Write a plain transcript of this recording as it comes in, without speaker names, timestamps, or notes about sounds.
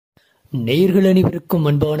நேயர்கள் அனைவருக்கும்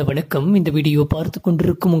அன்பான வணக்கம். இந்த வீடியோ பார்த்து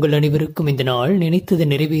கொண்டிருக்கும் உங்கள் அனைவருக்கும் இந்த நாள் நினைத்தது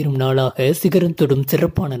நிறைவேறும் நாளாக, சிகரம் தொடும்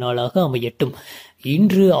சிறப்பான நாளாக அமையட்டும்.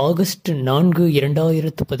 இன்று ஆகஸ்ட் 4,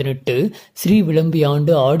 2018 ஸ்ரீ விளம்பி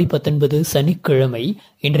ஆண்டு ஆடி 19 சனிக்கிழமை.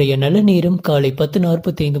 இன்றைய நல்ல நேரம் காலை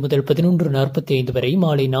 10:45 முதல் 11:45 வரை,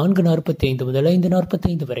 மாலை 4:45 முதல்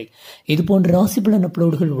 5:45 வரை. இதுபோன்ற ராசிபலன்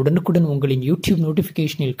அப்லோடுகள் உடனுக்குடன் உங்களின் யூடியூப்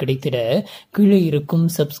நோட்டிபிகேஷனில் கிடைத்திட கீழே இருக்கும்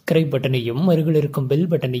சப்ஸ்கிரைப் பட்டனையும் அருகில் இருக்கும் பெல்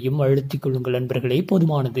பட்டனையும் அழுத்திக் கொள்ளுங்கள் நண்பர்களே,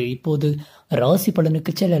 போதுமானது. இப்போது ராசி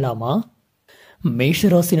பலனுக்கு செல்லலாமா?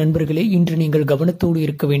 மேஷராசி நண்பர்களே, இன்று நீங்கள் கவனத்தோடு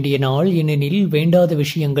இருக்க வேண்டிய நாள். ஏனெனில் வேண்டாத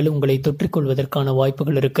விஷயங்கள் உங்களை தொற்றிக்கொள்வதற்கான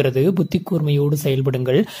வாய்ப்புகள் இருக்கிறது. புத்தி கூர்மையோடு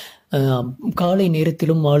செயல்படுங்கள். காலை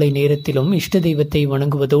நேரத்திலும் மாலை நேரத்திலும் இஷ்ட தெய்வத்தை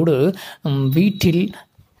வணங்குவதோடு வீட்டில்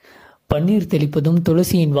பன்னீர் தெளிப்பதும்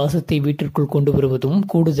துளசியின் வாசத்தை வீட்டிற்குள் கொண்டு வருவதும்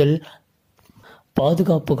கூடுதல்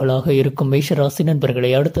பாதுகாப்புகளாக இருக்கும் மேஷராசி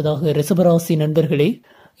நண்பர்களே. அடுத்ததாக ரிஷபராசி நண்பர்களே,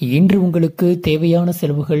 இன்று உங்களுக்கு தேவையான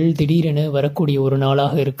செலவுகள் திடீரென வரக்கூடிய ஒரு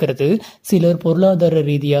நாளாக இருக்கிறது. சிலர் பொருளாதார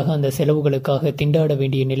ரீதியாக அந்த செலவுகளுக்காக திண்டாட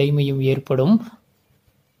வேண்டிய நிலைமையும் ஏற்படும்.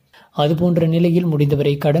 அதுபோன்ற நிலையில்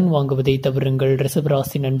முடிந்தவரை கடன் வாங்குவதை தவிருங்கள்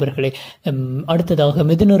ரிஷபராசி நண்பர்களே. அடுத்ததாக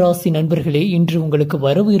மிதுன ராசி நண்பர்களே, இன்று உங்களுக்கு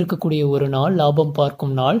வரவு இருக்கக்கூடிய ஒரு நாள், லாபம்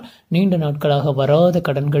பார்க்கும் நாள். நீண்ட நாட்களாக வராத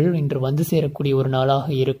கடன்கள் இன்று வந்து சேரக்கூடிய ஒரு நாளாக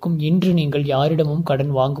இருக்கும். இன்று நீங்கள் யாரிடமும்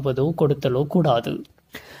கடன் வாங்குவதோ கொடுத்தலோ கூடாது.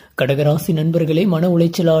 கடகராசி நண்பர்களே, மன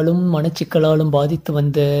உளைச்சலாலும் மனச்சிக்கலாலும் பாதித்து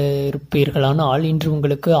வந்திருப்பீர்களானால் இன்று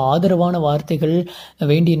உங்களுக்கு ஆதரவான வார்த்தைகள்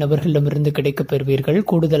வேண்டிய நபர்களிடமிருந்து கிடைக்கப் பெறுவீர்கள்.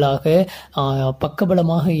 கூடுதலாக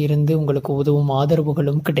பக்கபலமாக இருந்து உங்களுக்கு உதவும்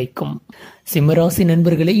ஆதரவுகளும் கிடைக்கும். சிம்மராசி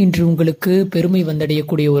நண்பர்களே, இன்று உங்களுக்கு பெருமை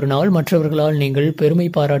வந்தடையக்கூடிய ஒரு நாள். மற்றவர்களால் நீங்கள் பெருமை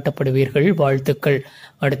பாராட்டப்படுவீர்கள். வாழ்த்துக்கள்.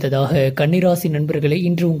 அடுத்ததாக கன்னிராசி நண்பர்களே,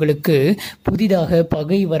 இன்று உங்களுக்கு புதிதாக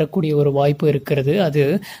பகை வரக்கூடிய ஒரு வாய்ப்பு இருக்கிறது. அது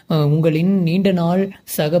உங்களின் நீண்ட நாள்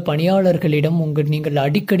சக பணியாளர்களிடம் நீங்கள்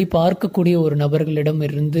அடிக்கடி பார்க்கக்கூடிய ஒரு நபர்களிடம்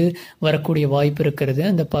இருந்து வரக்கூடிய வாய்ப்பு இருக்கிறது.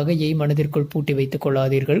 அந்த பகையை மனதிற்குள் பூட்டி வைத்துக்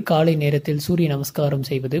கொள்ளாதீர்கள். காலை நேரத்தில் சூரிய நமஸ்காரம்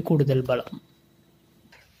செய்வது கூடுதல் பலம்.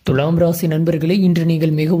 துலாம் ராசி நண்பர்களே, இன்று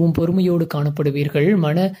நீங்கள் மிகவும் பொறுமையோடு காணப்படுவீர்கள்.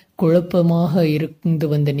 மன குழப்பமாக இருந்து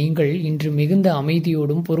வந்த நீங்கள் இன்று மிகுந்த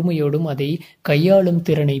அமைதியோடும் பொறுமையோடும் அதை கையாளும்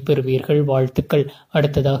திறனை பெறுவீர்கள். வாழ்த்துக்கள்.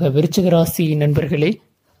 அடுத்ததாக விருச்சிக ராசி நண்பர்களே,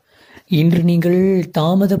 இன்று நீங்கள்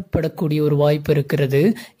தாமதப்படக்கூடிய ஒரு வாய்ப்பு இருக்கிறது.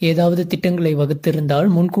 ஏதாவது திட்டங்களை வகுத்திருந்தால்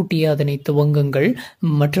முன்கூட்டியே அதனை துவங்குங்கள்.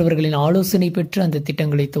 மற்றவர்களின் ஆலோசனை பெற்று அந்த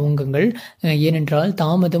திட்டங்களை துவங்குங்கள். ஏனென்றால்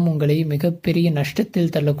தாமதம் உங்களை மிகப்பெரிய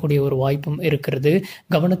நஷ்டத்தில் தள்ளக்கூடிய ஒரு வாய்ப்பும் இருக்கிறது.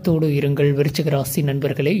 கவனத்தோடு இருங்கள் விருச்சிக ராசி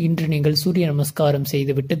நண்பர்களே. இன்று நீங்கள் சூரிய நமஸ்காரம்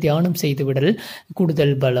செய்துவிட்டு தியானம் செய்துவிடல்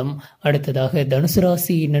கூடுதல் பலம். அடுத்ததாக தனுசு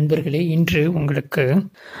ராசி நண்பர்களே, இன்று உங்களுக்கு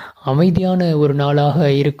அமைதியான ஒரு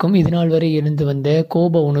நாளாக இருக்கும். இதுநாள் வரை இருந்து வந்த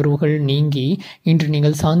கோப உணர்வுகள் நீங்கி இன்று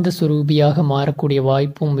நீங்கள் சாந்த சுரூபியாக மாறக்கூடிய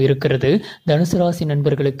வாய்ப்பும் இருக்கிறது. தனுசு ராசி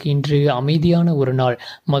நண்பர்களுக்கு இன்று அமைதியான ஒரு நாள்.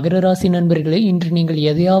 மகர ராசி நண்பர்களே, இன்று நீங்கள்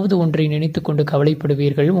எதையாவது ஒன்றை நினைத்து கொண்டு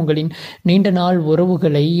கவலைப்படுவீர்கள். உங்களின் நீண்ட நாள்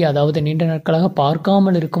உறவுகளை, அதாவது நீண்ட நாட்களாக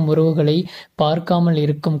பார்க்காமல் இருக்கும் உறவுகளை பார்க்காமல்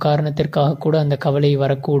இருக்கும் காரணத்திற்காக கூட அந்த கவலை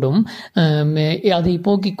வரக்கூடும். அதை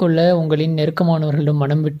போக்கிக் கொள்ள உங்களின் நெருக்கமானவர்களிடம்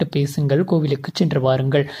மனம் விட்டு பேசுங்கள். கோவிலுக்கு சென்று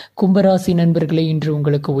வாருங்கள். கும்பராசி நண்பர்களே, இன்று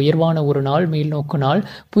உங்களுக்கு உயர்வான ஒரு நாள், மேல் நோக்கு நாள்.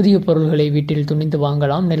 புதிய பொருள்களை வீட்டில் துணிந்து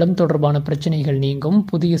வாங்கலாம். நிலம் தொடர்பான பிரச்சனைகள் நீங்கும்.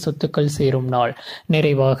 புதிய சொத்துக்கள் சேரும் நாள்.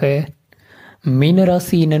 நிறைவாக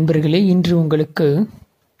மீனராசி நண்பர்களே, இன்று உங்களுக்கு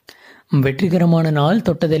வெற்றிகரமான நாள்.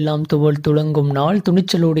 தொட்டதெல்லாம் துளங்கும் நாள்.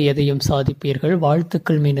 துணிச்சலோடு எதையும் சாதிப்பீர்கள்.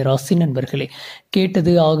 வாழ்த்துக்கள் மீனராசி நண்பர்களே.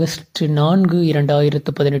 கேட்டது ஆகஸ்ட் 4,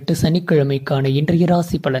 2018 சனிக்கிழமைக்கான இன்றைய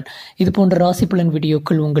ராசி பலன். இது போன்ற ராசி பலன்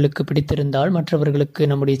வீடியோக்கள் உங்களுக்கு பிடித்திருந்தால் மற்றவர்களுக்கு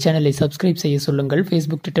நம்முடைய சேனலை சப்ஸ்கிரைப் செய்ய சொல்லுங்கள்.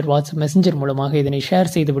 ஃபேஸ்புக், ட்விட்டர், வாட்ஸ்அப் மெசஞ்சர் மூலமாக இதனை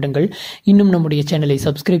ஷேர் செய்து விடுங்கள். இன்னும் நம்முடைய சேனலை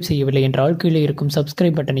சப்ஸ்கிரைப் செய்யவில்லை என்றால் கீழே இருக்கும்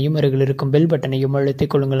சப்ஸ்கிரைப் பட்டனையும் அருகில் இருக்கும் பெல் பட்டனையும்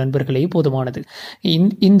அழுத்திக் கொள்ளுங்கள் நண்பர்களே, போதுமானது.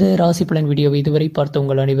 இந்த ராசி பலன் வீடியோவை இதுவரை பார்த்த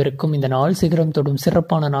உங்கள் அனைவருக்கும் இந்த நாள் சிகரம் தொடும்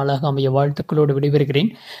சிறப்பான நாளாக அமைய வாழ்த்துக்களோடு விடைபெறுகிறேன்.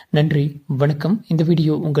 நன்றி, வணக்கம். இந்த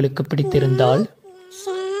வீடியோ உங்களுக்கு பிடித்திருந்தால்